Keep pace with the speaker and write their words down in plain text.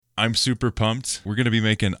I'm super pumped. We're going to be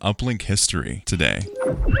making Uplink history today.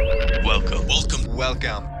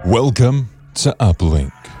 Welcome to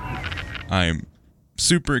Uplink. I'm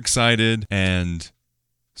super excited and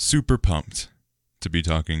super pumped to be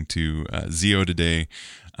talking to Zio today.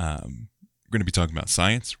 We're going to be talking about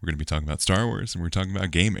science, we're going to be talking about Star Wars, and we're talking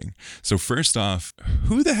about gaming. So first off,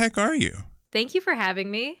 who the heck are you? Thank you for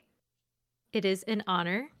having me. It is an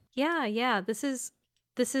honor. Yeah. This is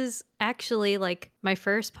actually like my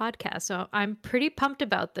first podcast, so I'm pretty pumped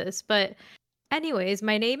about this. But anyways,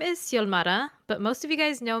 my name is Xiomara, but most of you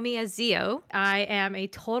guys know me as Zio. I am a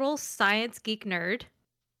total science geek nerd.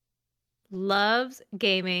 Loves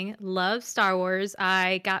gaming, loves Star Wars.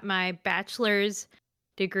 I got my bachelor's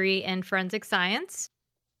degree in forensic science.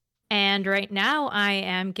 And right now I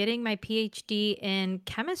am getting my PhD in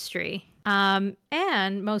chemistry.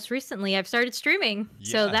 And most recently I've started streaming.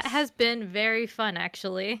 Yes. So that has been very fun,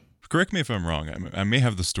 actually. Correct me if I'm wrong. I may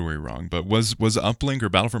have the story wrong, but was Uplink or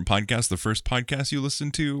Battlefront Podcast the first podcast you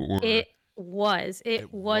listened to? Or It was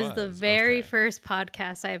the very okay. first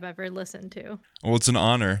podcast I've ever listened to. Well, it's an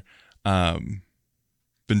honor.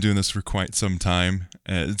 Been doing this for quite some time.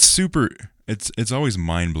 It's super. It's always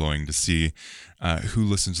mind blowing to see who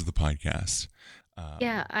listens to the podcast.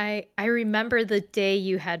 Yeah, I remember the day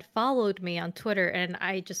you had followed me on Twitter, and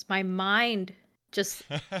my mind just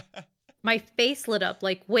my face lit up.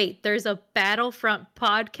 Like, wait, there's a Battlefront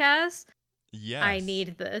podcast. Yes, I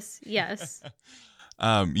need this. Yes.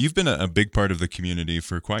 You've been a big part of the community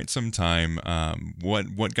for quite some time.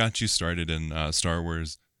 What got you started in Star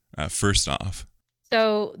Wars? First off.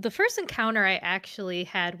 So the first encounter I actually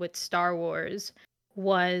had with Star Wars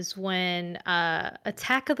was when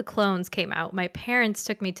Attack of the Clones came out. My parents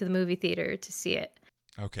took me to the movie theater to see it.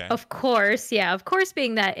 Okay. Of course,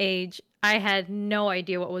 being that age, I had no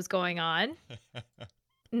idea what was going on.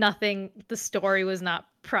 Nothing, the story was not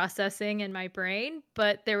processing in my brain,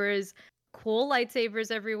 but there was cool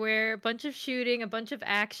lightsabers everywhere, a bunch of shooting, a bunch of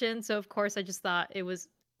action. So of course I just thought it was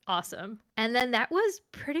awesome. And then that was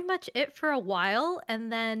pretty much it for a while. And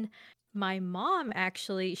then my mom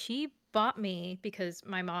actually, she bought me, because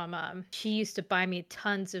my mom, she used to buy me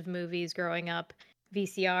tons of movies growing up,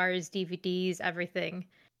 VCRs, DVDs, everything.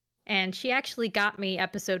 And she actually got me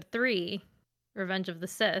episode 3, Revenge of the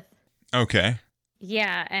Sith. Okay.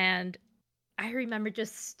 Yeah, and I remember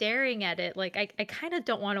just staring at it like, I kind of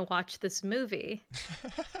don't want to watch this movie.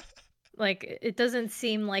 Like, it doesn't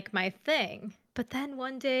seem like my thing. But then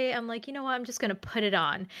one day I'm like, you know what? I'm just going to put it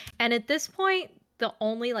on. And at this point, the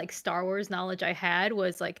only like Star Wars knowledge I had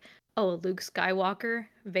was like, oh, Luke Skywalker,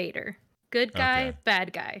 Vader. Good guy, Okay.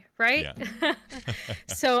 bad guy, right? Yeah.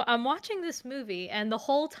 So I'm watching this movie, and the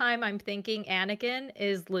whole time I'm thinking Anakin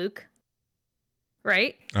is Luke,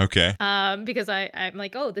 right? Okay. Because I'm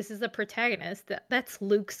like, oh, this is the protagonist. That's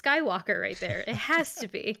Luke Skywalker right there. It has to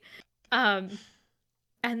be. And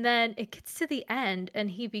then it gets to the end, and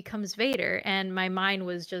he becomes Vader, and my mind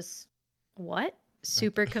was just, what?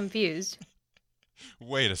 Super confused.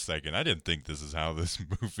 Wait a second. I didn't think this is how this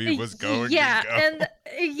movie was going to and go.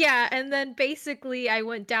 and then basically I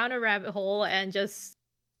went down a rabbit hole, and just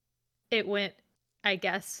it went, I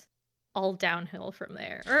guess, all downhill from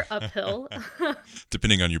there, or uphill.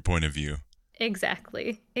 Depending on your point of view.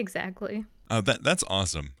 Exactly. That's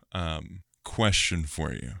awesome. Question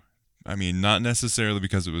for you. I mean, not necessarily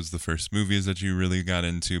because it was the first movies that you really got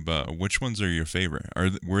into, but which ones are your favorite?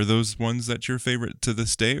 Were those ones that your favorite to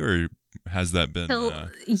this day, or has that been?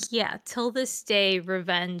 Till this day,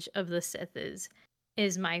 Revenge of the Sith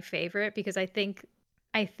is my favorite, because I think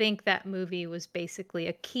that movie was basically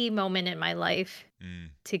a key moment in my life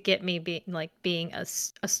to get me being a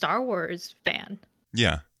Star Wars fan.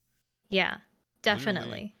 Yeah. Yeah,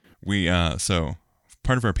 definitely. We so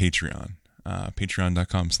part of our Patreon.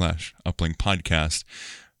 Patreon.com/Uplink podcast.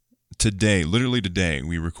 Literally today,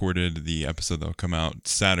 we recorded the episode that will come out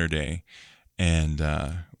Saturday, and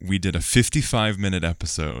we did a 55-minute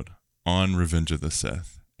episode on Revenge of the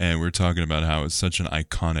Sith, and we're talking about how it's such an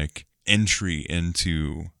iconic entry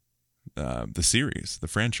into the series, the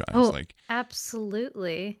franchise. Oh,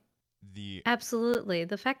 absolutely. Absolutely.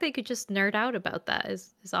 The fact that you could just nerd out about that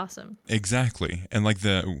is awesome. Exactly. And like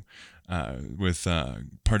with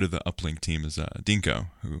part of the Uplink team is Dinko,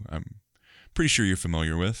 who I'm pretty sure you're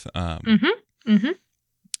familiar with. We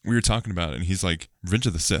were talking about it, and he's like, Revenge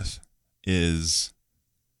of the Sith is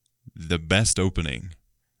the best opening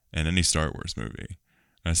in any Star Wars movie.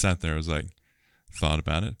 And I sat there, I was like, thought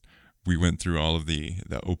about it. We went through all of the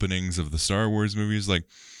openings of the Star Wars movies, like,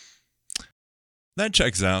 that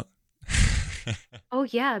checks out. Oh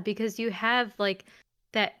yeah, because you have like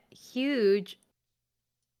that huge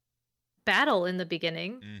battle in the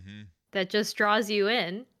beginning Mm-hmm. that just draws you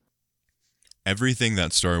in. Everything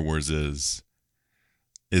that Star Wars is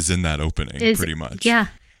in that opening, Is pretty much. yeah.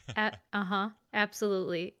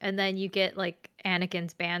 Absolutely. And then you get like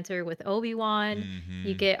Anakin's banter with Obi-Wan. You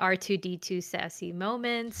Mm-hmm. get R2D2 sassy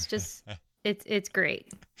moments. Just it's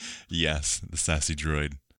great. Yes, the sassy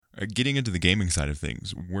droid. Getting into the gaming side of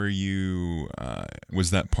things, were you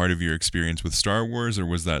was that part of your experience with Star Wars, or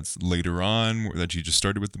was that later on that you just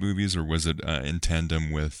started with the movies, or was it in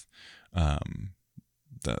tandem with um,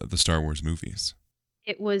 the Star Wars movies?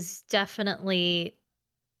 It was definitely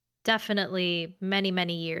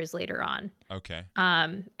many years later on. Okay.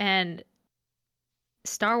 And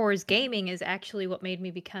Star Wars gaming is actually what made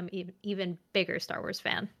me become even bigger Star Wars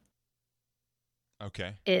fan.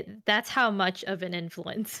 Okay. That's how much of an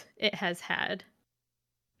influence it has had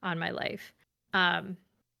on my life.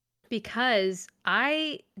 Because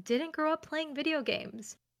I didn't grow up playing video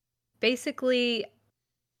games. Basically,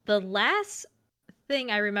 the last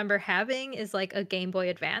thing I remember having is like a Game Boy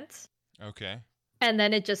Advance. Okay. And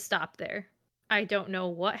then it just stopped there. I don't know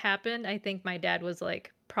what happened. I think my dad was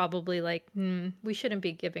like, probably like, we shouldn't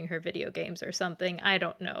be giving her video games or something. I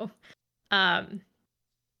don't know.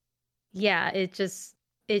 Yeah, it just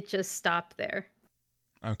stopped there.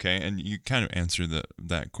 Okay, and you kind of answered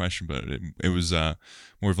that question, but it was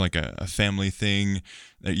more of like a family thing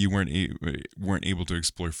that you weren't able to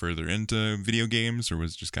explore further into video games, or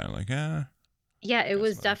was it just kind of like Yeah, it got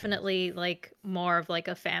was some other things. definitely like more of like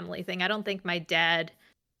a family thing. I don't think my dad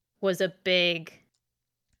was a big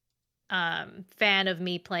fan of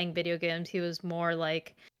me playing video games. He was more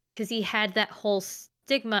like, because he had that whole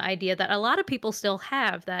stigma idea that a lot of people still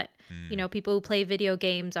have, that Hmm. people who play video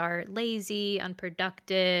games are lazy,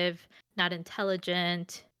 unproductive, not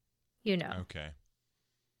intelligent, you know, Okay.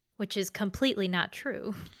 which is completely not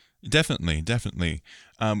true. Definitely, definitely.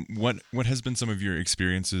 What has been some of your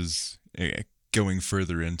experiences going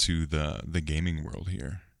further into the gaming world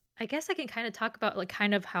here? I guess I can kind of talk about like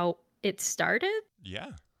kind of how it started.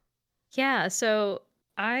 Yeah. Yeah, so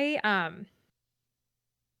I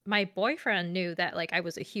my boyfriend knew that like I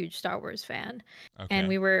was a huge Star Wars fan, and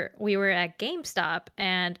Okay. we were at GameStop,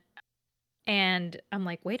 and I'm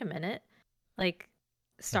like, "Wait a minute. Like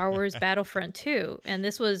Star Wars Battlefront 2." And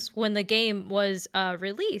this was when the game was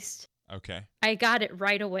released. Okay. I got it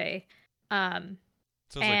right away. Um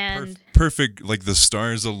So it's like and perfect, like the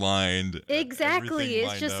stars aligned, exactly, everything it's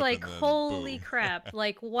lined just up, like and then holy boom. crap.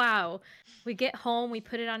 Like wow. We get home, we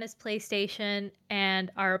put it on his PlayStation, and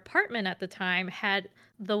our apartment at the time had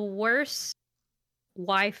the worst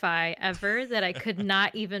Wi-Fi ever that I could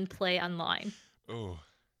not even play online. Oh.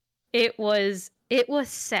 It was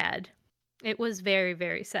sad. It was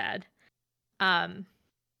very sad. Um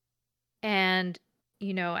and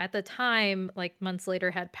at the time, like months later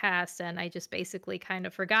had passed, and I just basically kind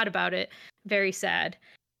of forgot about it. Very sad.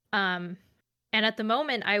 Um and at the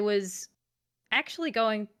moment I was actually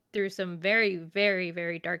going through some very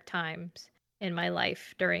dark times in my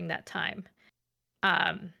life during that time.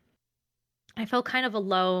 Um I felt kind of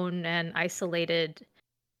alone and isolated,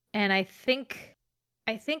 and I think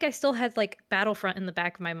I still had like Battlefront in the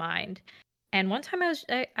back of my mind. And one time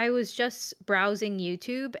I was just browsing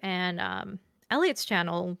YouTube, and Elliot's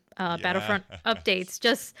channel, Yeah. Battlefront updates,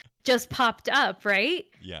 just popped up, right?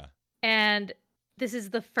 Yeah. And this is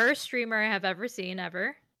the first streamer I have ever seen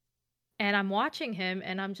ever, and I'm watching him,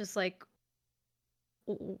 and I'm just like,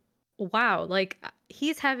 wow, like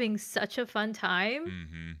he's having such a fun time,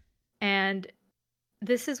 Mm-hmm. and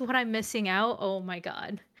this is what I'm missing out. Oh my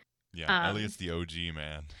god. Yeah. Um Elliot's the OG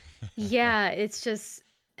man. yeah, it's just,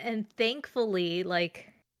 and thankfully, like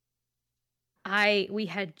we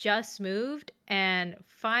had just moved, and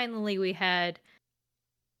finally we had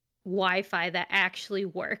Wi-Fi that actually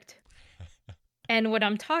worked. And when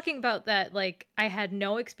I'm talking about that, like I had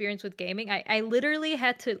no experience with gaming, I literally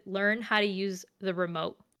had to learn how to use the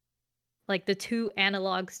remote. Like the two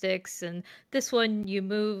analog sticks, and this one you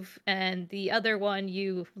move and the other one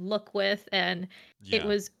you look with, and it Yeah.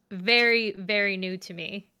 was very new to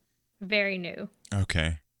me. Very new.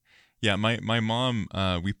 Okay. Yeah, my mom,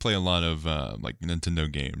 we play a lot of like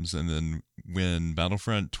Nintendo games, and then when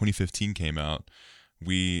Battlefront 2015 came out,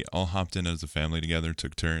 we all hopped in as a family together,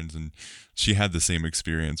 took turns, and she had the same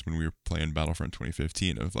experience when we were playing Battlefront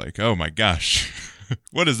 2015 of like, oh my gosh,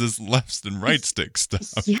 what is this left and right stick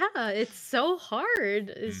stuff? Yeah, it's so hard.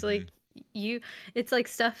 It's Hmm. like you it's like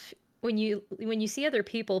stuff when you see other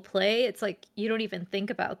people play, it's like you don't even think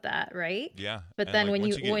about that, right? Yeah, But and then like when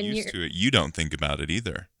once you you get when used you're to it, you don't think about it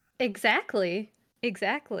either. exactly.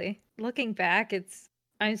 Exactly. Looking back,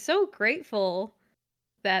 I'm so grateful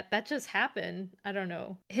that just happened. I don't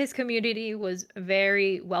know. His community was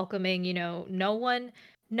very welcoming, no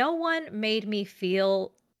one made me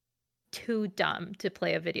feel too dumb to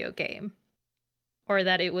play a video game or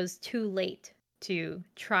that it was too late to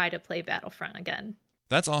try to play Battlefront again.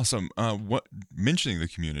 That's awesome. What mentioning the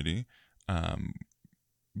community,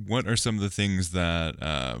 what are some of the things that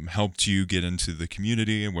helped you get into the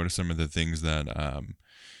community, and what are some of the things that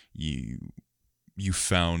you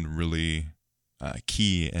found really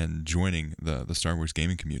key in joining the Star Wars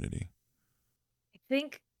gaming community?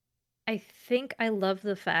 I think I love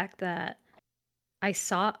the fact that I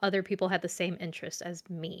saw other people had the same interest as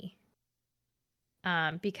me.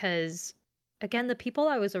 Because again, the people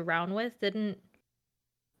I was around with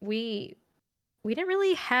we we didn't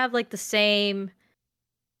really have like the same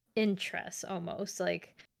interests almost.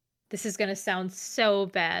 Like this is gonna sound so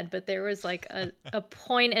bad, but there was like a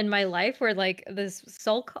point in my life where like this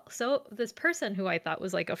person who I thought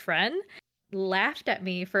was like a friend laughed at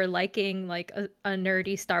me for liking like a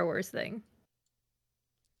nerdy Star Wars thing.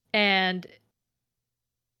 And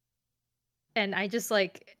I just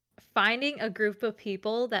like finding a group of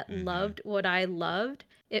people that loved what I loved.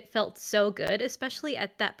 It felt so good, especially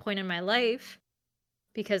at that point in my life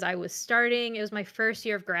because I was starting, it was my first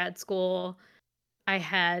year of grad school. I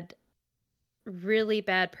had really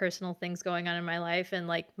bad personal things going on in my life and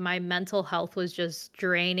like my mental health was just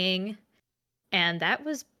draining, and that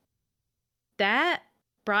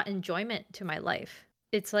brought enjoyment to my life.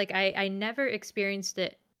 It's like I never experienced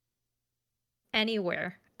it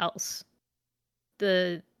anywhere else.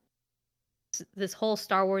 This whole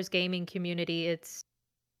Star Wars gaming community, it's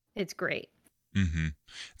great.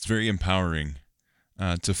 It's very empowering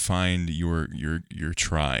to find your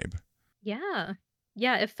tribe. Yeah.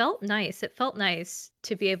 Yeah, it felt nice. It felt nice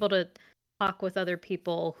to be able to talk with other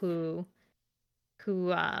people who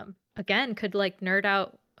again could like nerd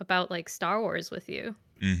out about like Star Wars with you.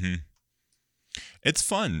 It's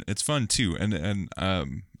fun. It's fun too. And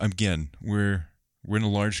again, we're in a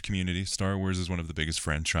large community. Star Wars is one of the biggest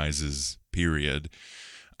franchises, period.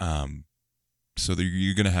 So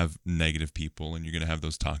you're going to have negative people and you're going to have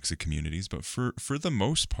those toxic communities, but for the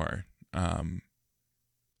most part,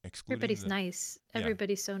 everybody's nice. Yeah.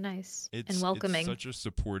 Everybody's so nice and welcoming. It's such a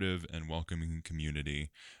supportive and welcoming community.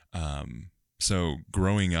 So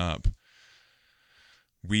growing up,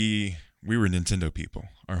 we were Nintendo people.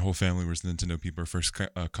 Our whole family was Nintendo people. Our first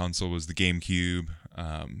console was the GameCube.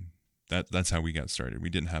 That's how we got started. We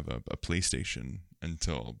didn't have a PlayStation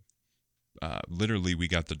until literally we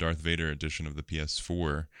got the Darth Vader edition of the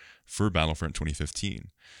PS4 for Battlefront 2015.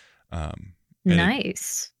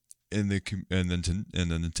 Nice. In the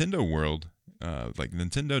Nintendo world, like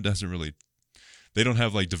Nintendo doesn't really, they don't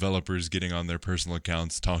have like developers getting on their personal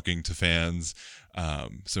accounts talking to fans.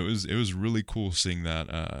 So it was really cool seeing that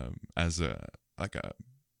as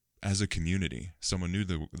a community. Someone knew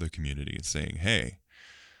the community and saying, "Hey,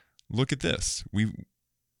 look at this.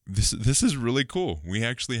 This is really cool. We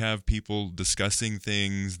actually have people discussing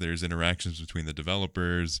things. There's interactions between the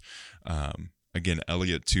developers." Again,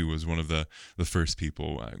 Elliot too was one of the first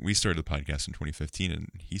people. We started the podcast in 2015, and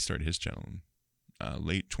he started his channel in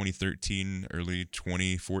late 2013, early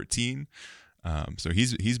 2014. So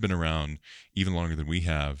he's been around even longer than we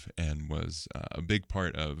have, and was a big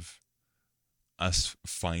part of us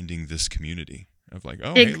finding this community of like,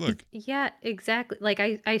 oh, hey, look. Yeah, exactly. Like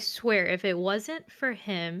I swear, if it wasn't for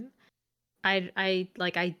him, I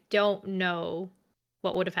don't know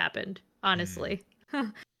what would have happened, honestly.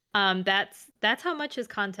 That's how much his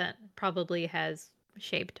content probably has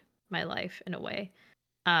shaped my life in a way.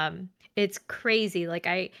 It's crazy. Like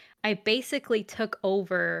I basically took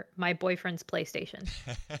over my boyfriend's PlayStation.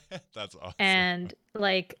 That's awesome. And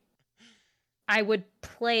like I would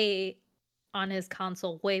play on his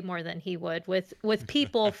console way more than he would with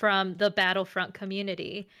people from the Battlefront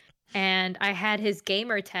community. And I had his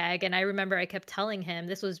gamer tag, and I remember I kept telling him,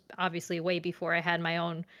 this was obviously way before I had my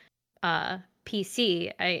own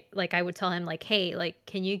PC. I would tell him like, "Hey, like,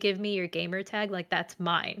 can you give me your gamer tag? Like, that's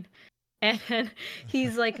mine." And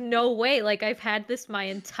he's like, "No way. Like, I've had this my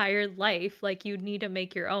entire life. Like, you need to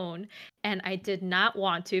make your own." And I did not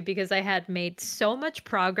want to because I had made so much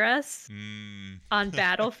progress on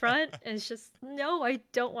Battlefront. And it's just, no, I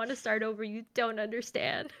don't want to start over. You don't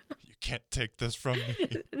understand. You can't take this from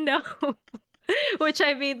me. No. Which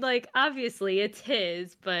I mean, like, obviously it's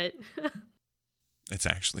his, but it's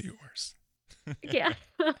actually yours. Yeah.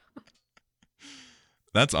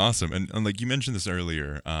 That's awesome. And like you mentioned this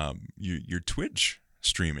earlier, your Twitch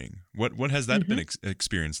streaming, what has that been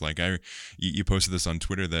experienced like? You posted this on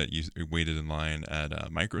Twitter that you waited in line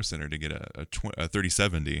at Micro Center to get a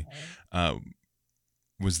 3070.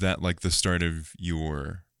 was that like the start of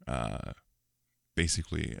your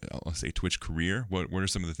basically, I'll say Twitch career? What are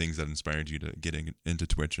some of the things that inspired you to getting into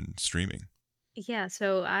Twitch and streaming? Yeah,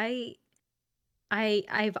 so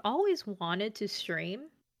I've always wanted to stream.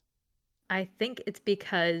 I think it's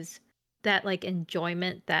because that like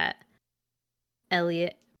enjoyment that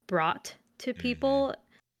Elliot brought to Mm-hmm. people,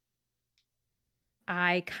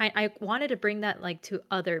 I wanted to bring that like to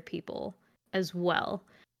other people as well.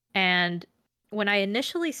 And when I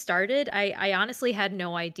initially started, I honestly had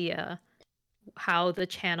no idea how the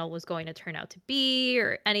channel was going to turn out to be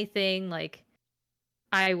or anything. Like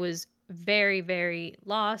I was very, very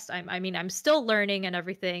lost. I mean, I'm still learning and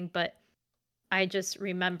everything, but I just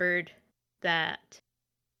remembered that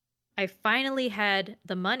I finally had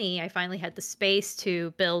the money, I finally had the space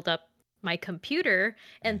to build up my computer,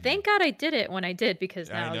 and Mm-hmm. thank God I did it when I did because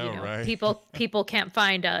I now, know, right? people can't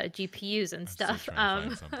find GPUs and I'm still stuff. trying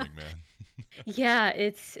to find something, man. Yeah,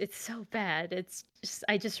 it's so bad. It's just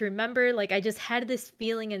I just remember like I just had this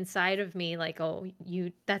feeling inside of me like, oh,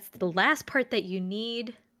 you that's the last part that you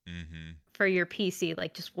need Mm-hmm. for your PC.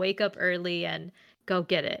 Like just wake up early and go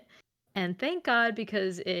get it. And thank God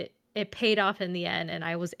because it paid off in the end and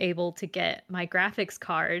I was able to get my graphics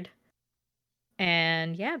card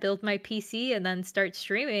and yeah, build my PC and then start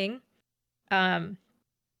streaming. Um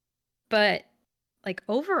but like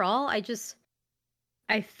overall, I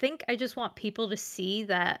think I just want people to see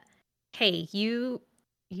that hey, you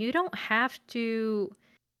don't have to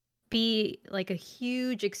be like a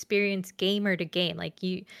huge experienced gamer to game. Like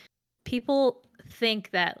you people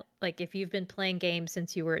think that like if you've been playing games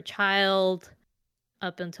since you were a child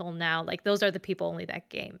up until now, like those are the people only that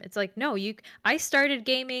game. It's like no, you I started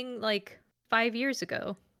gaming like 5 years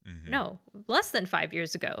ago. Mm-hmm. No, less than 5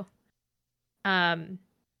 years ago. Um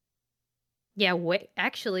yeah, wait,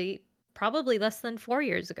 actually probably less than 4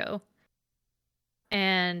 years ago.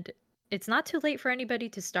 And it's not too late for anybody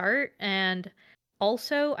to start and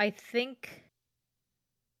also I think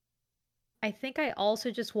I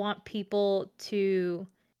also just want people to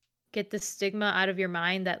get the stigma out of your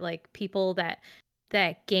mind that like people that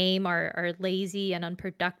game are lazy and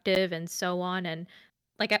unproductive and so on and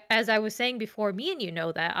like as I was saying before, me and you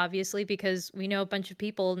know that obviously because we know a bunch of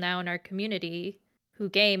people now in our community who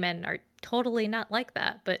game and are totally not like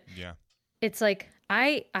that, but Yeah. it's like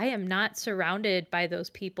I am not surrounded by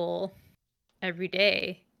those people every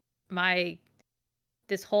day. My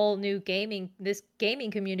this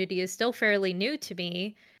gaming community is still fairly new to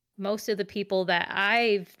me. Most of the people that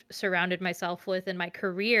I've surrounded myself with in my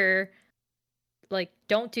career like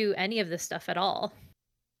don't do any of this stuff at all.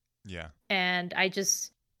 Yeah. And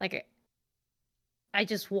like I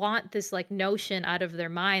just want this like notion out of their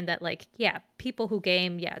mind that like yeah, people who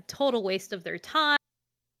game, yeah, total waste of their time.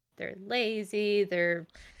 They're lazy, they're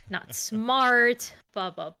not smart,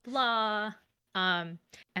 blah blah blah. And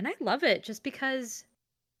I love it just because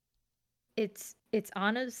it's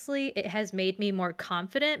honestly it has made me more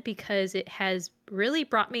confident because it has really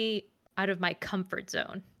brought me out of my comfort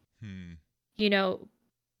zone. Hmm. You know,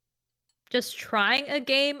 just trying a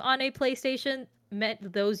game on a PlayStation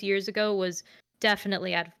meant those years ago was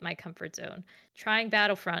definitely out of my comfort zone. Trying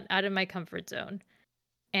Battlefront out of my comfort zone.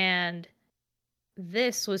 And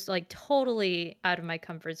this was like totally out of my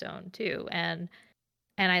comfort zone too. And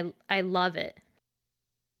I love it.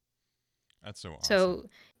 That's so awesome. So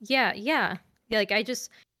yeah, yeah. Yeah, like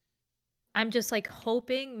I'm just like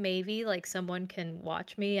hoping maybe like someone can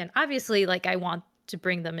watch me and obviously like I want to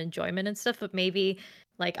bring them enjoyment and stuff, but maybe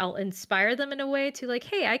like I'll inspire them in a way to like,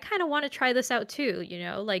 hey, I kind of want to try this out too, you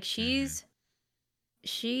know? Like Mm-hmm.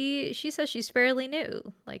 she says she's fairly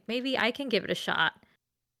new. Like maybe I can give it a shot.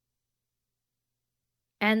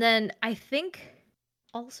 And then I think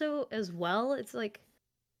also as well, it's like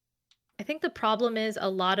I think the problem is a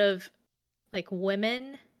lot of like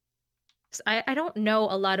women. I don't know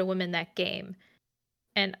a lot of women that game.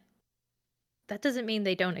 And that doesn't mean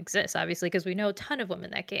they don't exist, obviously, because we know a ton of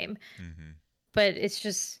women that game. Mm-hmm. But it's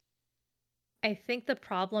just, I think the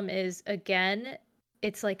problem is, again,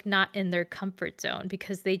 it's like not in their comfort zone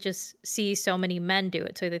because they just see so many men do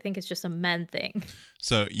it. So they think it's just a men thing.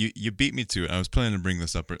 So you beat me to it. I was planning to bring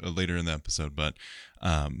this up later in the episode, but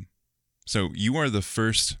so you are the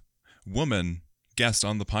first woman guest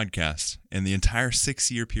on the podcast in the entire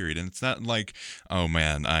 6-year period, and it's not like, oh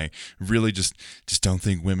man, I really just don't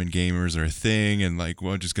think women gamers are a thing, and like,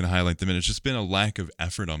 well, I'm just gonna highlight them. And it's just been a lack of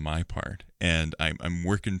effort on my part, and I'm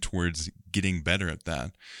working towards getting better at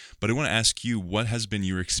that. But I want to ask you, what has been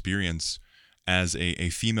your experience as a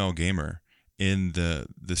female gamer in the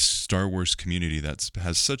Star Wars community that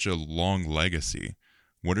has such a long legacy?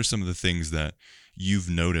 What are some of the things that you've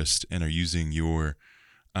noticed and are using your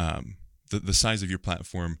the size of your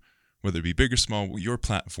platform, whether it be big or small, your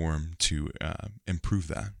platform to improve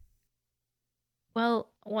that? Well,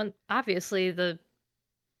 obviously the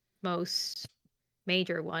most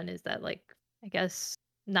major one is that, like, I guess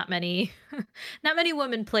not many not many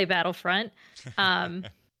women play Battlefront. Um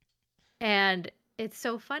and it's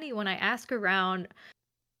so funny when I ask around,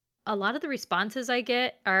 a lot of the responses I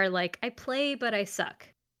get are like, I play but I suck.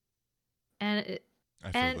 And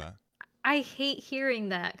I feel and that. I hate hearing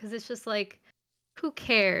that, cuz it's just like, who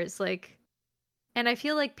cares? Like, and I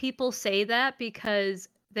feel like people say that because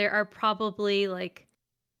there are probably, like,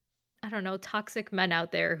 I don't know, toxic men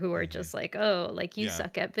out there who are Hmm. just like, "Oh, like, you Yeah,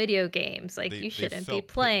 suck at video games, like, you they shouldn't be felt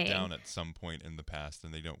put playing." down at some point in the past,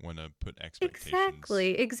 and they don't want to put expectations.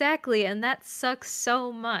 Exactly, exactly, and that sucks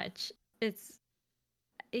so much. It's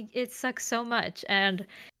it sucks so much, and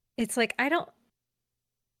it's like,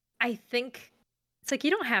 I think it's like, you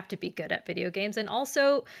don't have to be good at video games, and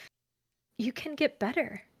also you can get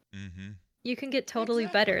better. Mm-hmm. You can get totally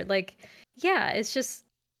better. Exactly. Like, yeah, it's just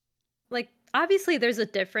like, obviously there's a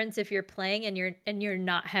difference if you're playing and you're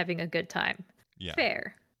not having a good time. Yeah.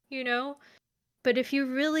 Fair, you know? But if you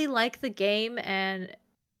really like the game and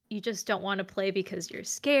you just don't want to play because you're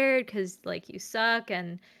scared, because, like, you suck,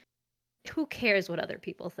 and who cares what other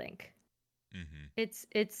people think? Mm-hmm.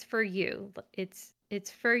 It's for you. It's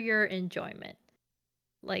for your enjoyment.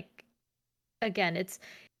 Like, again, it's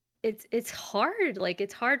hard. Like,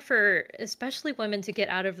 it's hard for especially women to get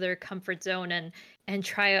out of their comfort zone and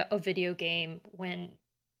try a video game when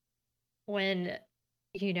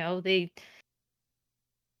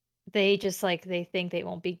they just, like, they think they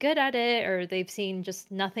won't be good at it, or they've seen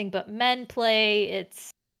just nothing but men play.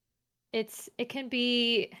 It can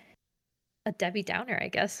be a Debbie Downer, I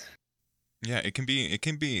guess. Yeah, it can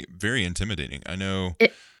be very intimidating. I know.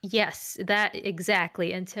 Yes, that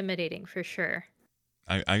exactly, intimidating for sure.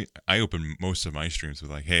 I open most of my streams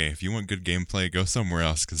with like, hey, if you want good gameplay, go somewhere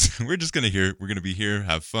else, because we're gonna be here,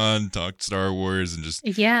 have fun, talk Star Wars, and just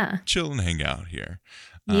Yeah. chill and hang out here.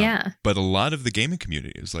 Yeah. But a lot of the gaming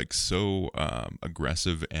community is like so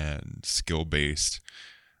aggressive and skill based.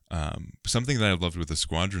 Something that I loved with the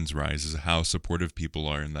Squadrons Rise is how supportive people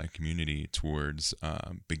are in that community towards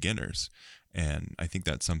beginners, and I think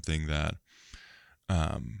that's something that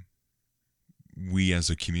um, we as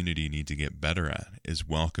a community need to get better at, is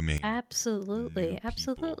welcoming new Absolutely. people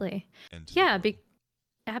Absolutely. into the Yeah, world.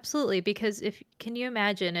 absolutely, because if can you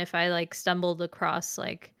imagine if I, like, stumbled across,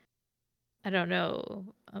 like, I don't know,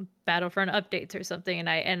 Battlefront updates or something,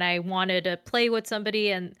 and I wanted to play with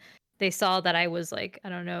somebody, and they saw that I was, like, I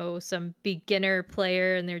don't know, some beginner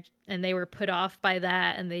player, and they were put off by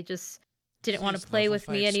that, and they just didn't want to Please, play level with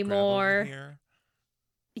me 5 scrub over anymore. here.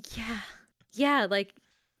 Yeah. Yeah, like,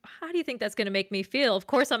 how do you think that's going to make me feel? Of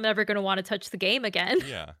course I'm never going to want to touch the game again.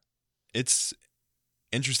 Yeah, it's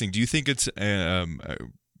interesting. Do you think it's a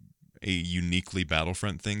uniquely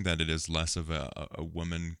Battlefront thing that it is less of a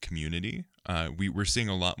woman community? We're seeing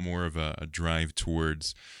a lot more of a drive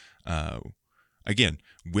towards. Uh, Again,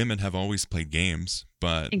 women have always played games,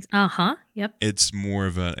 but Uh-huh. Yep. it's more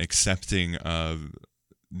of an accepting of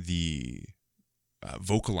the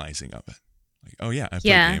vocalizing of it. Like, oh yeah, I play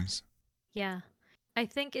Yeah. games. Yeah. I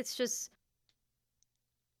think it's just,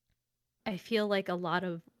 I feel like a lot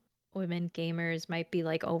of women gamers might be,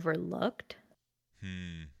 like, overlooked.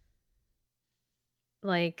 Hmm.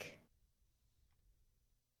 Like,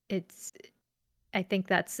 it's I think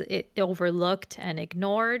that's it, overlooked and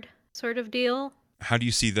ignored sort of deal. How do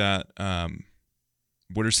you see that?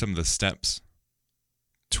 What are some of the steps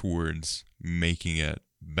towards making it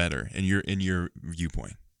better in your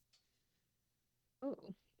viewpoint? Oh.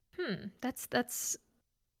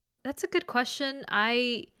 That's a good question.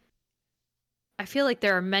 I feel like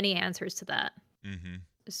there are many answers to that. Mm-hmm.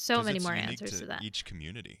 So Because many it's more unique answers to to that. each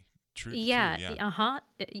community. True, Yeah, yeah. uh-huh.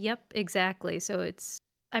 Yep, exactly. So it's,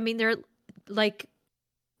 I mean, they're like,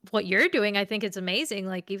 what you're doing, I think it's amazing.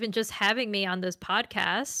 Like, even just having me on this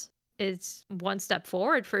podcast is one step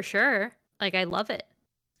forward for sure. Like, I love it.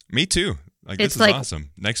 Me too. Like, this It's is like awesome.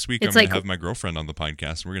 Next week, I'm it's going to like have my girlfriend on the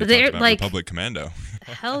podcast. We're going to talk they're about like, Republic Commando.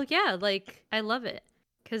 hell yeah, like, I love it.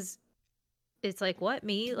 Cause it's like, what,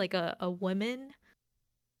 me? Like a woman,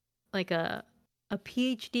 like a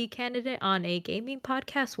PhD candidate on a gaming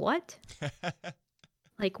podcast? What?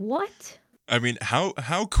 Like, what? I mean, how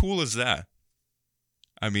cool is that?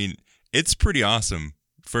 I mean, it's pretty awesome.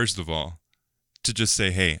 First of all, to just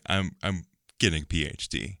say, "Hey, I'm getting a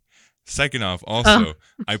PhD." Second off, Oh, also,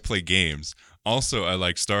 I play games. Also, I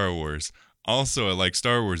like Star Wars. Also, I like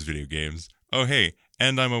Star Wars video games. Oh, hey,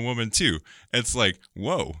 and I'm a woman too. It's like,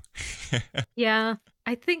 whoa. yeah.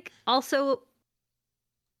 I think also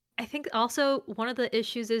I think also one of the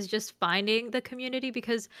issues is just finding the community,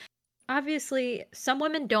 because obviously some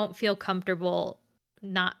women don't feel comfortable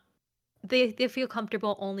not they feel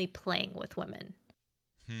comfortable only playing with women.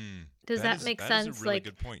 Does that make That is a sense? really Like,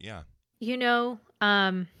 good point. Yeah. you know,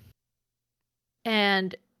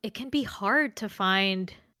 and it can be hard to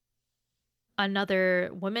find another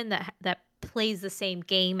woman that plays the same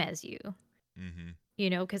game as you. Mm-hmm.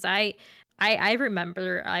 Because I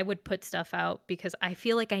remember I would put stuff out because I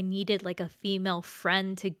feel like I needed like a female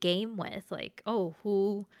friend to game with, like, oh,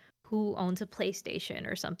 who owns a PlayStation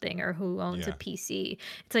or something, or who owns a Yeah. PC.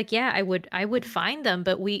 It's like, yeah, I would find them,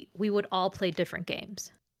 but we would all play different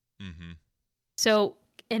games. Mm-hmm. So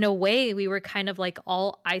in a way, we were kind of like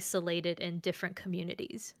all isolated in different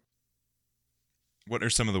communities. What are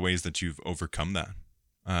some of the ways that you've overcome that?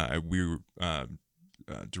 We were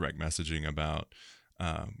direct messaging about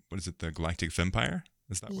what is it, the Galactic Vampire?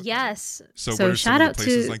 Is that what that is? Yes. So, what So are some shout of the out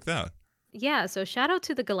places to like that? Yeah, so shout out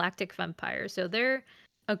to the Galactic Vampire. So they're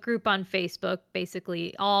a group on Facebook,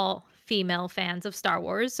 basically all female fans of Star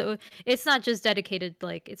Wars. So it's not just dedicated,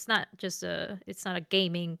 like, it's not a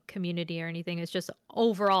gaming community or anything. It's just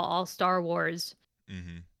overall all Star Wars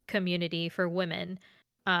Mm-hmm. community for women.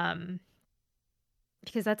 Um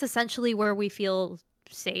because that's essentially where we feel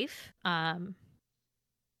safe,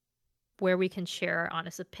 where we can share our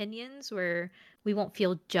honest opinions, where we won't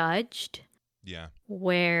feel judged, Yeah.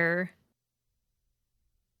 where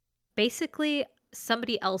basically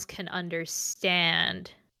somebody else can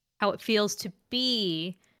understand how it feels to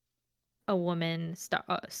be a woman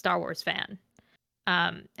Star Wars fan.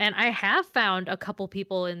 And I have found a couple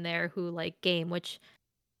people in there who like game, which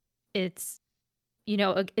it's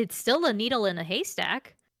it's still a needle in a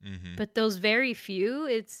haystack, Mm-hmm. but those very few,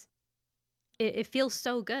 it feels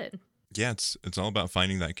so good. Yeah, it's all about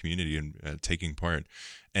finding that community and taking part,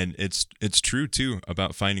 and it's true too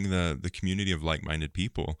about finding the community of like-minded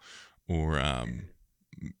people, or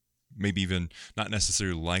maybe even not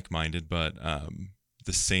necessarily like-minded, but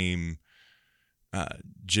the same uh,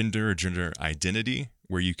 gender or gender identity,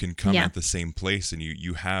 where you can come Yeah. at the same place and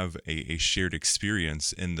you have a shared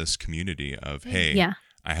experience in this community of, hey, Yeah.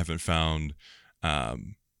 I haven't found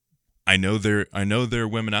um, I know there are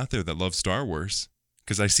women out there that love Star Wars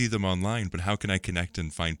because I see them online, but how can I connect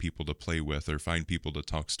and find people to play with or find people to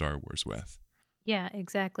talk Star Wars with? Yeah,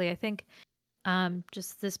 exactly. I think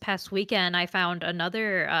just this past weekend I found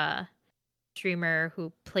another streamer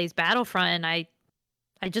who plays Battlefront, and I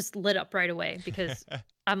just lit up right away because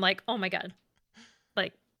I'm like, "Oh my god.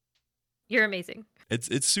 Like, you're amazing."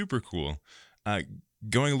 It's super cool. Uh,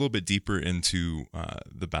 Going a little bit deeper into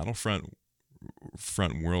the Battlefront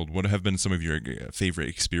front world, what have been some of your favorite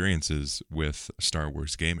experiences with Star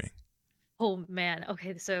Wars gaming? Oh man.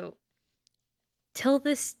 Okay, so till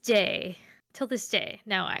this day, till this day.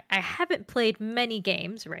 Now I haven't played many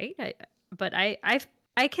games, right? But I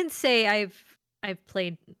can say I've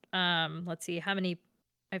played let's see how many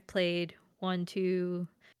I've played. One, two,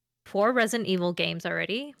 four Resident Evil games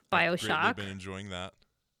already. I've greatly BioShock. been enjoying that.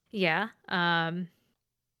 Yeah.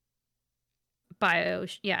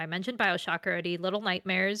 Yeah, I mentioned BioShock already. Little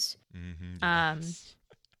Nightmares. Um Yes.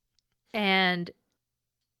 and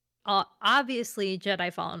obviously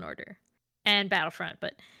Jedi Fallen Order and Battlefront,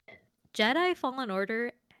 but Jedi Fallen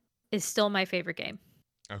Order is still my favorite game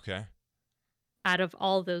Okay. out of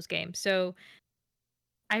all of those games. So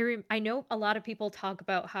I know a lot of people talk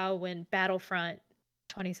about how when Battlefront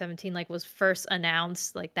 2017 like was first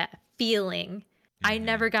announced, like that feeling, I Mm-hmm.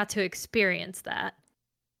 never got to experience that.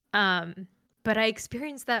 Um, but I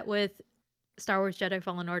experienced that with Star Wars Jedi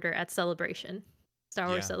Fallen Order at Celebration. Star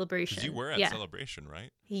Wars Yeah, because you Celebration. were at Yeah. Celebration, right?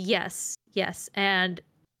 Yes. Yes. And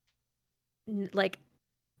like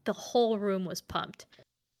the whole room was pumped.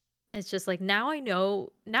 It's just like now I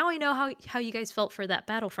know how you guys felt for that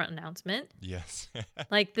Battlefront announcement. Yes.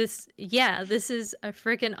 Like this, yeah, this is a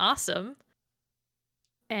freaking awesome.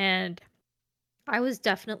 And I was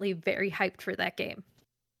definitely very hyped for that game.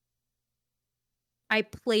 I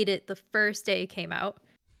played it the first day it came out,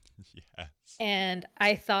 Yes. and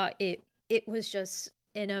I thought it was just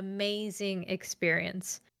an amazing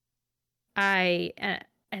experience.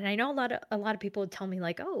 And I know a lot of people would tell me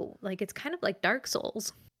like, "Oh, like it's kind of like Dark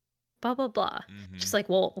Souls." Blah blah blah. Mm-hmm. Just like,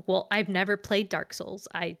 well, I've never played Dark Souls.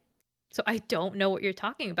 So I don't know what you're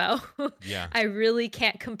talking about. Yeah. I really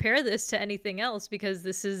can't compare this to anything else because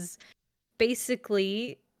this is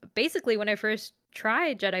basically when I first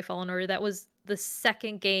tried Jedi Fallen Order, that was the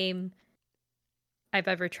second game I've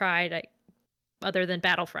ever tried, other than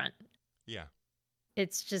Battlefront. Yeah.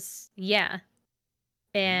 It's just, yeah.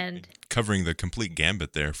 And covering the complete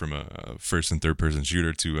gambit there from a first and third person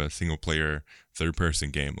shooter to a single player third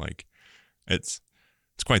person game. Like it's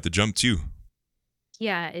quite the jump too.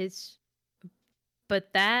 yeah,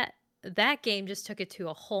 but that game just took it to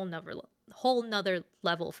a whole nother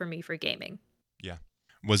level for me for gaming. Yeah.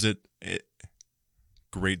 Was it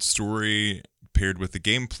great story paired with the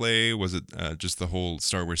gameplay? Was it just the whole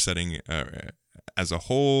Star Wars setting as a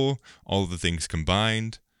whole? All of the things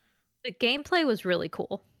combined? The gameplay was really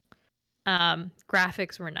cool.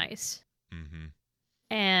 Graphics were nice. Mm-hmm.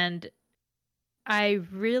 And I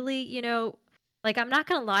really, like, I'm not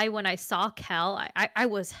gonna lie, when I saw Cal, I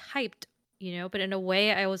was hyped, but in a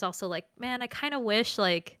way I was also like, man, I kind of wish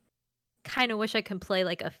I could play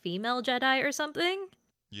like a female Jedi or something.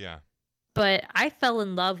 Yeah. But I fell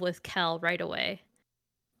in love with Cal right away.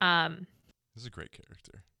 He's a great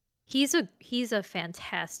character. He's a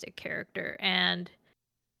fantastic character, and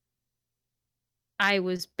I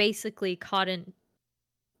was basically caught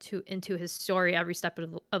into his story every step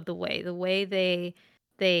of the way. The way they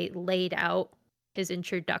laid out his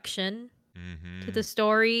introduction to the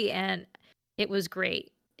story, and it was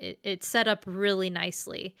great. It set up really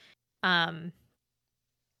nicely. And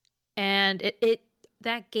it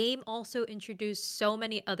that game also introduced so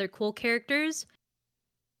many other cool characters,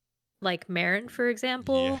 like Marin, for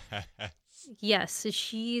example. Yes,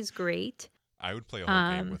 she's great. I would play a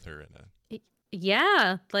whole game with her in it.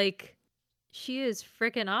 Yeah, like she is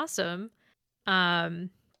freaking awesome.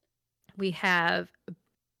 We have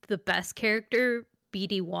the best character,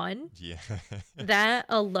 BD1. Yeah. That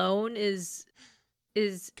alone is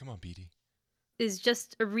come on, BD. Is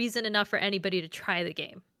just a reason enough for anybody to try the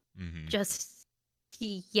game.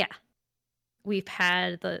 Yeah. We've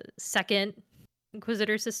had the second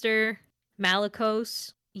Inquisitor sister,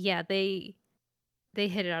 Malicos. Yeah, they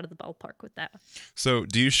hit it out of the ballpark with that. So,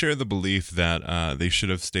 do you share the belief that they should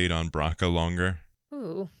have stayed on Braca longer?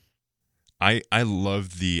 Ooh. I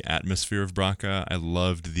loved the atmosphere of Braca. I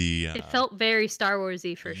loved the... it felt very Star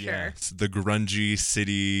Wars-y for sure. The grungy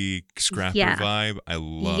city scrapper vibe. I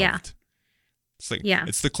loved. Yeah. It's like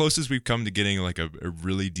it's the closest we've come to getting like a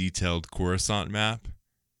really detailed Coruscant map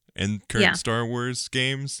in current Star Wars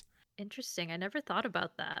games. Interesting. I never thought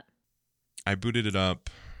about that. I booted it up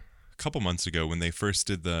a couple months ago when they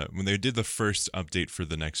did the first update for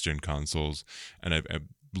the next gen consoles, and I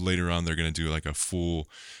later on they're going to do like a full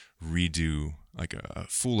redo, like a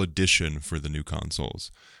full edition for the new consoles.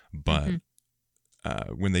 But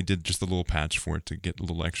when they did just a little patch for it to get a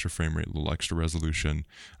little extra frame rate, a little extra resolution,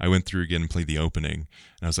 I went through again and played the opening,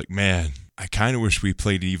 and I was like, man, I kind of wish we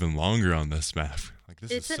played even longer on this map. Like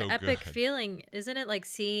this is so good. It's an epic feeling, isn't it? Like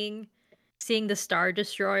seeing the Star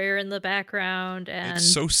Destroyer in the background, and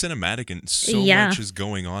it's so cinematic, and so much is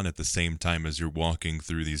going on at the same time as you're walking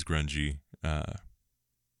through these grungy, I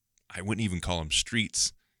wouldn't even call them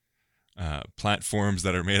streets, platforms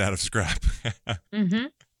that are made out of scrap.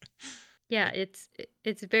 Yeah,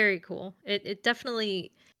 it's very cool. It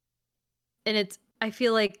definitely, and I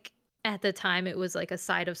feel like at the time it was like a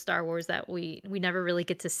side of Star Wars that we never really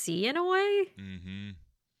get to see in a way.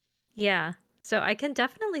 Yeah, so I can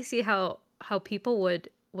definitely see how people would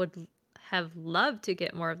have loved to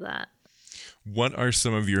get more of that. What are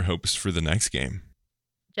some of your hopes for the next game?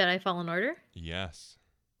 Jedi Fallen Order? Yes.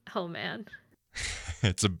 Oh man.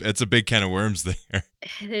 It's a big can of worms there.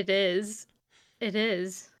 It is.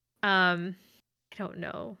 I don't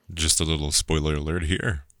know. Just a little spoiler alert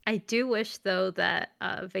here. I do wish though that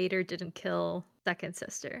Vader didn't kill second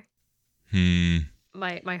sister.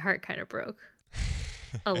 My heart kind of broke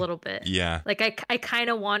a little bit. Yeah. Like I kind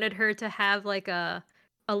of wanted her to have like a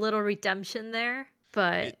little redemption there,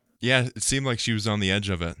 but it seemed like she was on the edge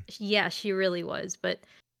of it. Yeah, she really was, but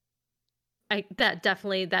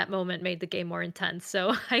that moment made the game more intense,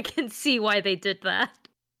 so I can see why they did that.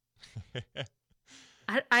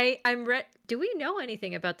 Do we know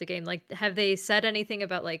anything about the game? Like, have they said anything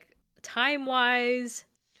about like time-wise?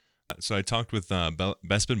 So I talked with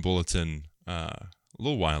Bespin Bulletin a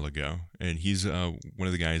little while ago, and he's one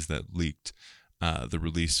of the guys that leaked the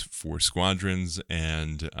release for Squadrons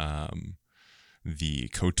and the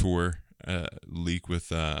KOTOR leak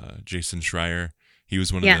with Jason Schreier. He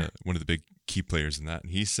was one of the big key players in that,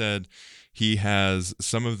 and he said he has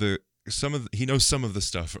he knows some of the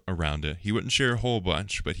stuff around it. He wouldn't share a whole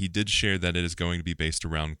bunch, but he did share that it is going to be based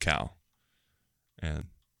around Cal, and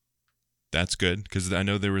that's good because I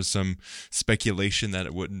know there was some speculation that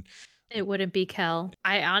it wouldn't be Cal.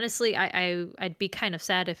 I honestly, I'd be kind of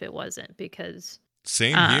sad if it wasn't, because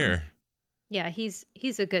same here. Yeah, he's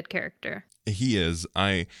a good character. He is.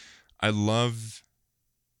 I love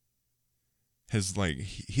his, like,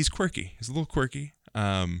 he's quirky. He's a little quirky.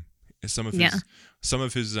 Some of Yeah.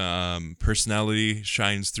 his personality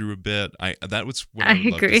shines through a bit. That was what I I would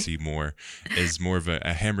love to agree. see more, is more of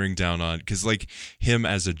a hammering down on, because like him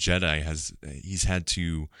as a Jedi he's had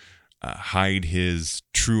to hide his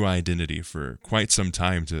true identity for quite some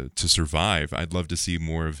time to survive. I'd love to see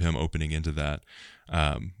more of him opening into that.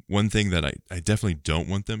 One thing that I definitely don't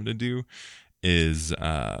want them to do is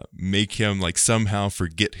make him like somehow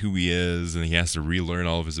forget who he is and he has to relearn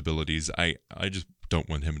all of his abilities. I just don't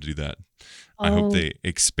want him to do that. I hope Oh, they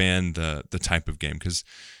expand the type of game, because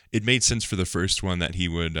it made sense for the first one that he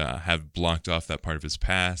would have blocked off that part of his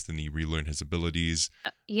past and he relearned his abilities.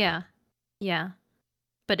 yeah. Yeah.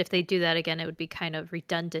 But if they do that again, it would be kind of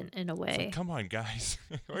redundant in a It's like, way. come on, guys,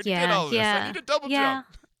 I already did Yeah, all this. I yeah, need a double yeah, jump.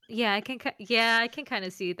 yeah. I can kind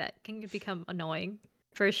of see that can become annoying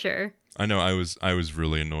for sure. I know I was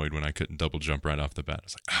really annoyed when I couldn't double jump right off the bat. I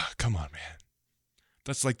was like, come on, man.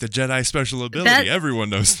 That's like the Jedi special ability. That Everyone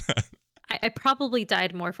knows that. I probably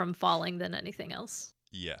died more from falling than anything else.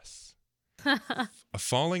 Yes.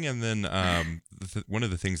 Falling, and then one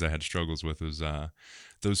of the things I had struggles with was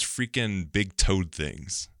those freaking big toad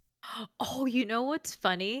things. Oh, you know what's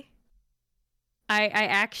funny? I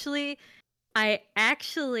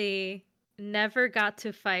actually never got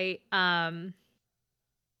to fight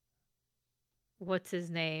what's his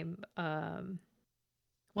name?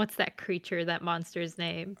 What's that creature, that monster's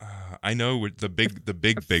name? I know the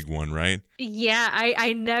big one, right? Yeah,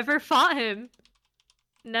 I never fought him.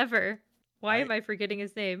 Never. Why I am I forgetting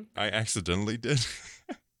his name? I accidentally did.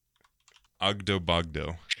 Ogdo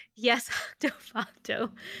Bogdo. Yes,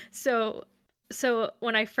 Octofacto. So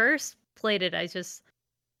when I first played it, I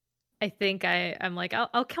think I'm like,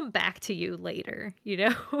 I'll come back to you later, you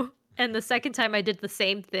know? And the second time I did the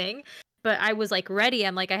same thing, but I was like ready.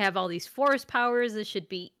 I'm like, I have all these force powers. This should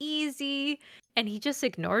be easy. And he just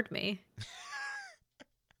ignored me.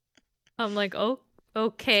 I'm like, oh,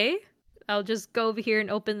 okay. I'll just go over here and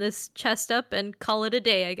open this chest up and call it a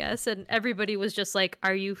day, I guess. And everybody was just like,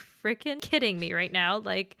 are you freaking kidding me right now?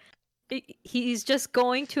 Like, he's just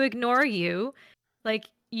going to ignore you. Like,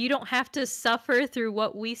 you don't have to suffer through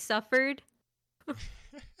what we suffered.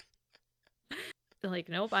 Like,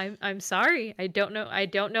 nope, I'm sorry. I don't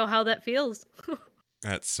know how that feels.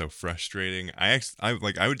 That's so frustrating. I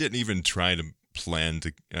didn't even try to plan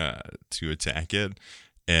to attack it,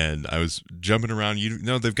 and I was jumping around. You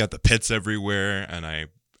know, they've got the pits everywhere, and I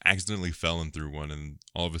accidentally fell in through one, and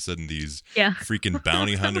all of a sudden these Yeah. freaking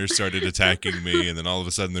bounty hunters started attacking me, and then all of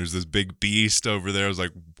a sudden there's this big beast over there. I was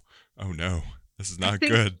like, oh no, this is I not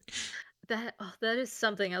think good. that is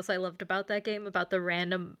something else I loved about that game, about the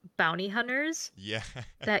random bounty hunters Yeah.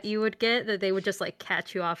 that you would get, that they would just like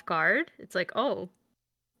catch you off guard. It's like, oh,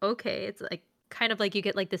 okay. It's like kind of like you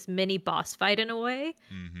get like this mini boss fight in a way.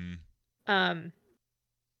 Mm-hmm. Um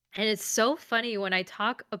and it's so funny when I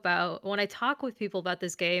talk with people about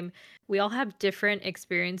this game, we all have different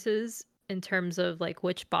experiences in terms of like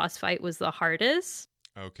which boss fight was the hardest.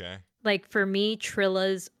 Okay. Like for me,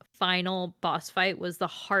 Trilla's final boss fight was the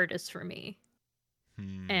hardest for me.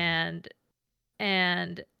 Hmm. And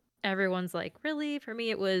and everyone's like, "Really?" For me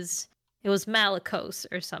it was Malicos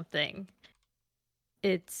or something.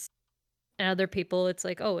 It's and other people it's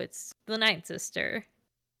like, "Oh, it's the Ninth Sister."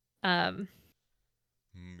 Um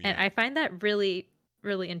and Yeah. I find that really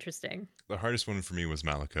really interesting. The hardest one for me was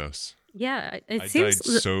Malicos. Yeah, it I seems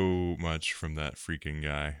died so much from that freaking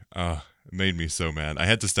guy. It made me so mad. I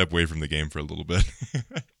had to step away from the game for a little bit.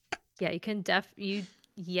 yeah, you can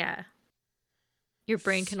yeah. Your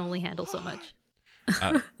brain can only handle so much.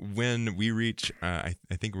 When we reach, I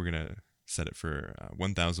think we're gonna set it for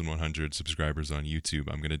 1,100 subscribers on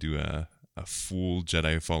YouTube. I'm gonna do a full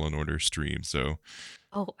Jedi Fallen Order stream. So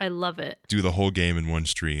Oh, I love it. do the whole game in one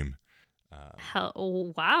stream. Hell,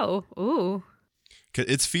 oh, wow. Ooh. 'Cause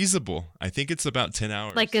it's feasible. I think it's about 10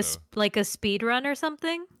 hours. Like So like a speed run or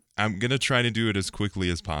something? I'm gonna try to do it as quickly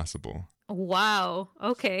as possible, Wow.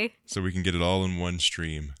 Okay. so we can get it all in one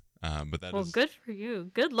stream. But that Well, is good for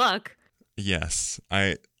you. Good luck. yes.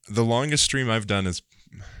 The longest stream I've done is,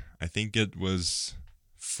 I think it was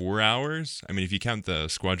 4 hours. I mean, if you count the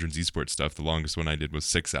Squadrons esports stuff, the longest one I did was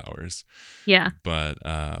 6 hours. Yeah. But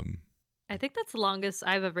I think that's the longest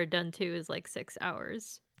I've ever done too, is like 6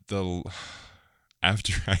 hours. the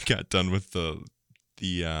after I got done with the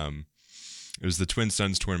it was the Twin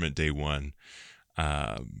Suns tournament day one.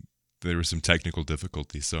 There was some technical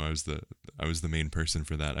difficulties, so I was the main person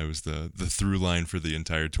for that. I was the through line for the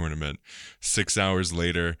entire tournament. 6 hours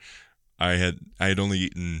later, I had only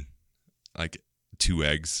eaten like 2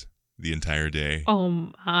 eggs the entire day, Oh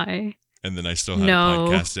my. and then I still had No. a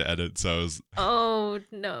podcast to edit. So Oh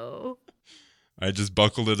no. I just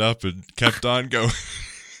buckled it up and kept on going.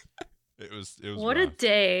 It was What rough. a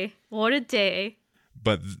day. What a day.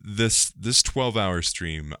 But this 12-hour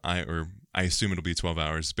stream, I assume it'll be 12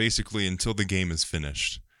 hours, basically until the game is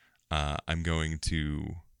finished. I'm going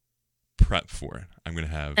to prep for it. I'm going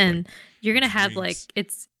to have And you're going to have drinks.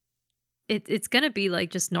 it's going to be like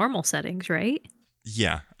just normal settings, right?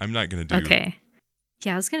 Yeah, I'm not going to do. Okay.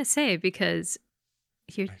 Yeah, I was going to say because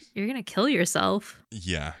you're going to kill yourself.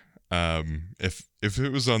 Yeah. If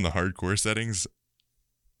it was on the hardcore settings,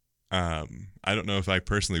 I don't know if I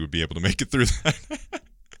personally would be able to make it through that.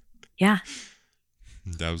 Yeah.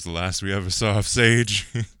 That was the last we ever saw of Sage.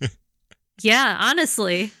 Yeah,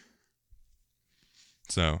 honestly.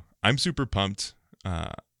 So I'm super pumped.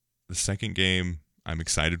 The second game I'm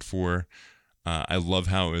excited for. I love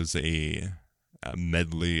how it was a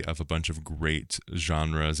medley of a bunch of great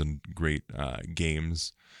genres and great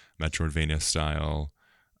games, Metroidvania style.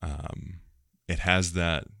 It has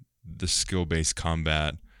the skill-based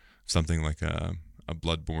combat, something like a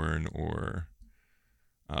Bloodborne or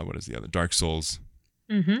what is the other? Dark Souls.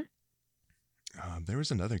 Mm-hmm. There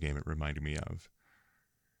was another game it reminded me of.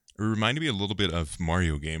 It reminded me a little bit of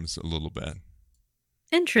Mario games, a little bit.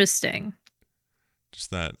 Interesting.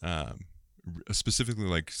 Just that, specifically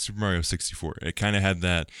like Super Mario 64. It kind of had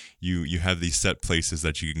that, you have these set places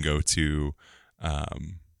that you can go to.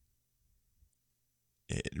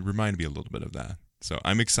 It reminded me a little bit of that. So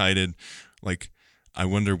I'm excited. Like, I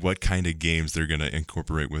wonder what kind of games they're going to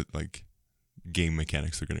incorporate with, like, game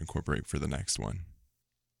mechanics they're going to incorporate for the next one.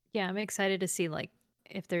 Yeah, I'm excited to see like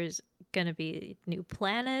if there's going to be new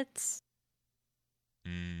planets.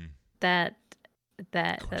 That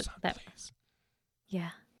yeah.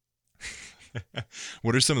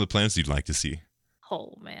 What are some of the planets you'd like to see?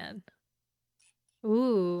 Oh man.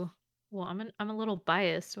 Ooh. Well, I'm a little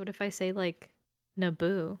biased. What if I say like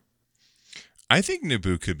Naboo? I think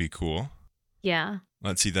Naboo could be cool. Yeah.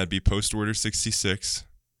 Let's see, that'd be post Order 66.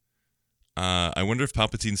 I wonder if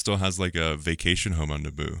Palpatine still has like a vacation home on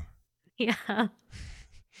Naboo. Yeah.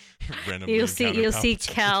 Randomly You'll encounter see Palpatine.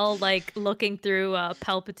 Cal like looking through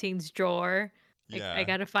Palpatine's drawer. Like, Yeah. I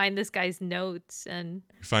gotta find this guy's notes and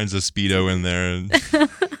He finds a Speedo in there and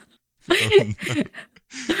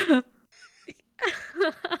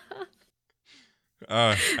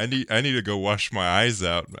I need to go wash my eyes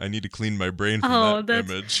out. I need to clean my brain from that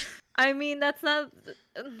image. I mean, that's not.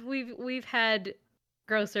 We've had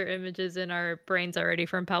grosser images in our brains already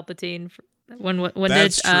from Palpatine. When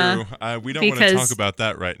That's did, true. We don't want to talk about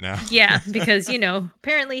that right now. Yeah, because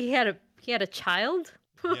apparently he had a child.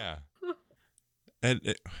 Yeah.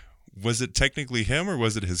 And was it technically him or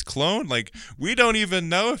was it his clone? Like, we don't even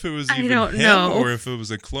know if it was even him or if it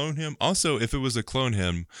was a clone him. Also, if it was a clone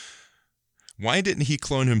him, why didn't he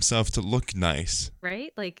clone himself to look nice?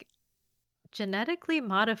 Right? Like, genetically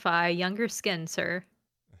modify younger skin, sir.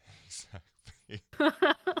 Exactly.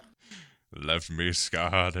 Left me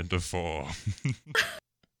scarred and deformed.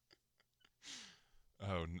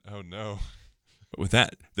 Oh no. But with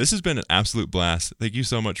that, this has been an absolute blast. Thank you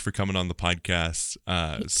so much for coming on the podcast.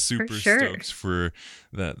 Super stoked for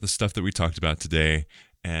the stuff that we talked about today.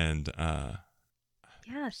 And yeah,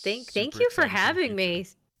 thank you for having me.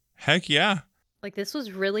 Heck yeah. Like, this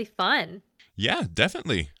was really fun. Yeah,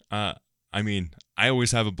 definitely. I mean, I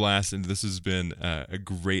always have a blast, and this has been a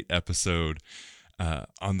great episode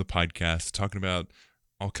on the podcast, talking about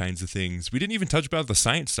all kinds of things. We didn't even touch about the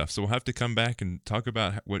science stuff, so we'll have to come back and talk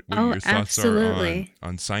about what your thoughts are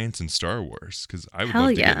on science and Star Wars, because I would love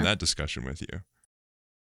to get in that discussion with you.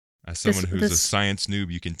 As someone who's a science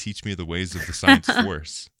noob, you can teach me the ways of the science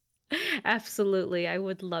force. Absolutely, I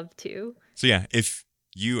would love to. So yeah, if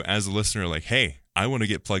you as a listener are like, hey, I want to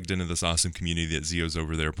get plugged into this awesome community that Zio's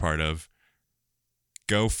over there part of,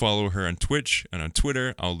 go follow her on Twitch and on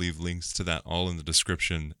Twitter. I'll leave links to that all in the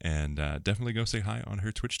description, and definitely go say hi on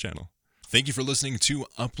her Twitch channel. Thank you for listening to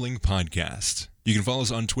Uplink Podcast. You can follow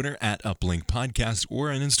us on Twitter at Uplink Podcast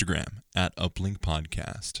or on Instagram at Uplink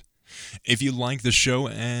Podcast. If you like the show,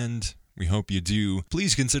 and we hope you do,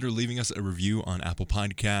 please consider leaving us a review on Apple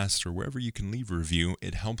Podcasts or wherever you can leave a review.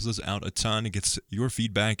 It helps us out a ton. It gets your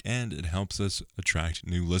feedback, and it helps us attract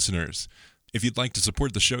new listeners. If you'd like to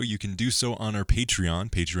support the show, you can do so on our Patreon,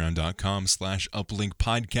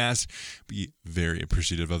 patreon.com/uplinkpodcast. Be very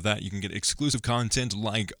appreciative of that. You can get exclusive content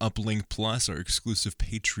like Uplink Plus, our exclusive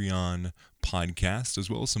Patreon podcast, as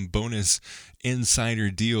well as some bonus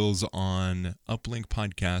insider deals on Uplink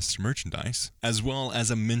Podcast merchandise, as well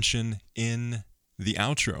as a mention in the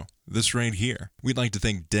outro, this right here. We'd like to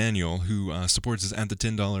thank Daniel, who supports us at the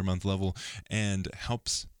 $10 a month level and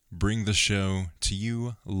helps bring the show to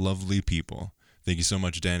you lovely people. Thank you so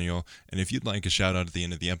much, Daniel. And if you'd like a shout out at the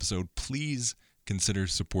end of the episode, please consider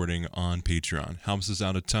supporting on Patreon. Helps us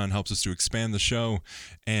out a ton, helps us to expand the show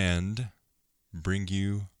and bring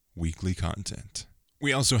you weekly content.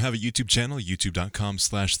 We also have a YouTube channel,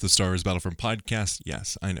 youtube.com/The Star Wars Battlefront Podcast.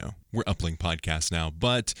 Yes, I know. We're Uplink Podcast now,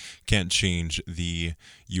 but can't change the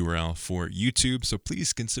URL for YouTube. So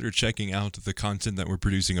please consider checking out the content that we're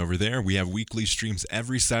producing over there. We have weekly streams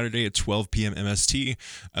every Saturday at 12 p.m. MST,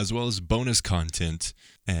 as well as bonus content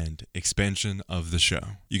and expansion of the show.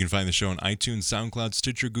 You can find the show on iTunes, SoundCloud,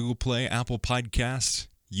 Stitcher, Google Play, Apple Podcasts,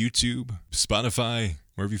 YouTube, Spotify.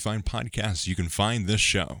 Wherever you find podcasts, you can find this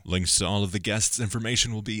show. Links to all of the guests'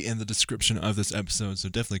 information will be in the description of this episode, so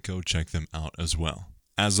definitely go check them out as well.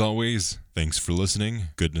 As always, thanks for listening.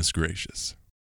 Goodness gracious.